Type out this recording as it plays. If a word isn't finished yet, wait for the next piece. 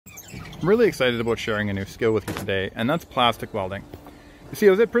I'm really excited about sharing a new skill with you today, and that's plastic welding. You see, I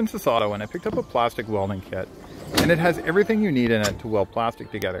was at Princess Auto and I picked up a plastic welding kit, and it has everything you need in it to weld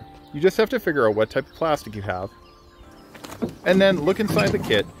plastic together. You just have to figure out what type of plastic you have, and then look inside the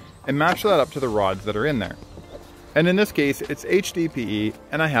kit and match that up to the rods that are in there. And in this case, it's Hdpe,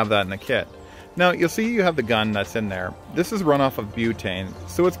 and I have that in the kit. Now, you'll see you have the gun that's in there. This is run off of butane,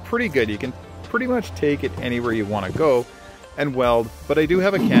 so it's pretty good. You can pretty much take it anywhere you want to go and weld, but I do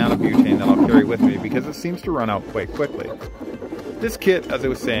have a can of butane that I'll carry with me because it seems to run out quite quickly. This kit, as I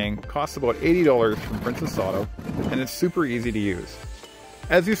was saying, costs about $80 from Princess Auto, and it's super easy to use.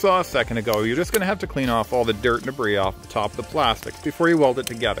 As you saw a second ago, you're just going to have to clean off all the dirt and debris off the top of the plastics before you weld it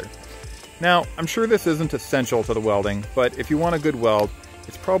together. Now, I'm sure this isn't essential to the welding, but if you want a good weld,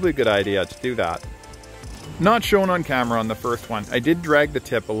 it's probably a good idea to do that. Not shown on camera on the first one, I did drag the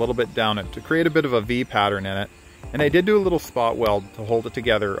tip a little bit down it to create a bit of a V pattern in it, and I did do a little spot weld to hold it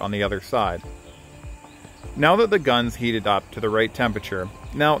together on the other side. Now that the gun's heated up to the right temperature,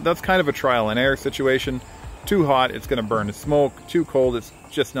 now that's kind of a trial and error situation. Too hot, it's going to burn to smoke. Too cold, it's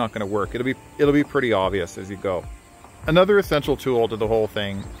just not going to work. It'll be pretty obvious as you go. Another essential tool to the whole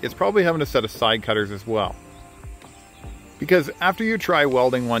thing is probably having a set of side cutters as well. Because after you try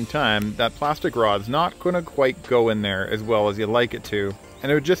welding one time, that plastic rod's not going to quite go in there as well as you like it to,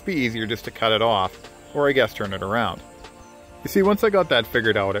 and it would just be easier just to cut it off, or I guess turn it around. You see, once I got that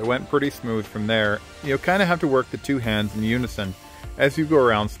figured out, it went pretty smooth from there. You kind of have to work the two hands in unison as you go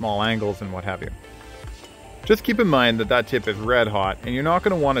around small angles and what have you. Just keep in mind that that tip is red hot, and you're not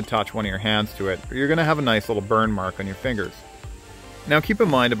going to want to touch one of your hands to it, or you're going to have a nice little burn mark on your fingers. Now keep in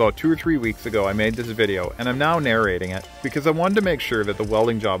mind, about 2 or 3 weeks ago I made this video, and I'm now narrating it because I wanted to make sure that the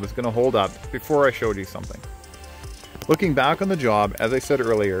welding job is going to hold up before I showed you something. Looking back on the job, as I said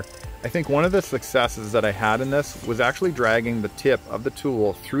earlier, I think one of the successes that I had in this was actually dragging the tip of the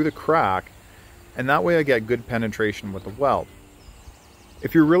tool through the crack, and that way I get good penetration with the weld.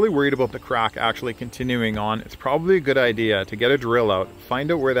 If you're really worried about the crack actually continuing on, it's probably a good idea to get a drill out,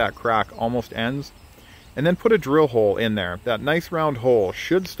 find out where that crack almost ends, and then put a drill hole in there. That nice round hole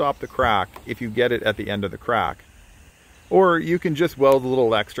should stop the crack if you get it at the end of the crack. Or you can just weld a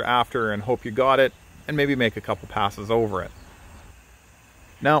little extra after and hope you got it, and maybe make a couple passes over it.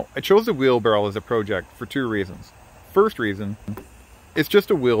 Now, I chose the wheelbarrow as a project for 2 reasons. First reason, it's just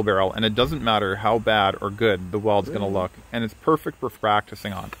a wheelbarrow and it doesn't matter how bad or good the weld's going to look, and it's perfect for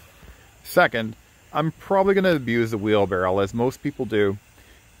practicing on. Second, I'm probably going to abuse the wheelbarrow as most people do,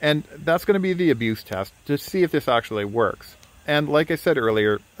 and that's going to be the abuse test to see if this actually works. And like I said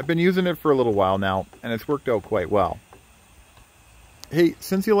earlier, I've been using it for a little while now, and it's worked out quite well. Hey,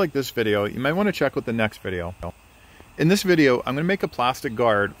 since you like this video, you might want to check out the next video. In this video, I'm going to make a plastic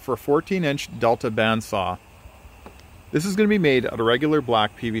guard for a 14-inch Delta bandsaw. This is going to be made out of regular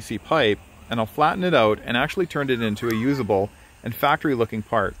black PVC pipe, and I'll flatten it out and actually turn it into a usable and factory-looking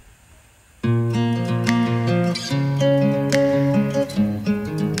part.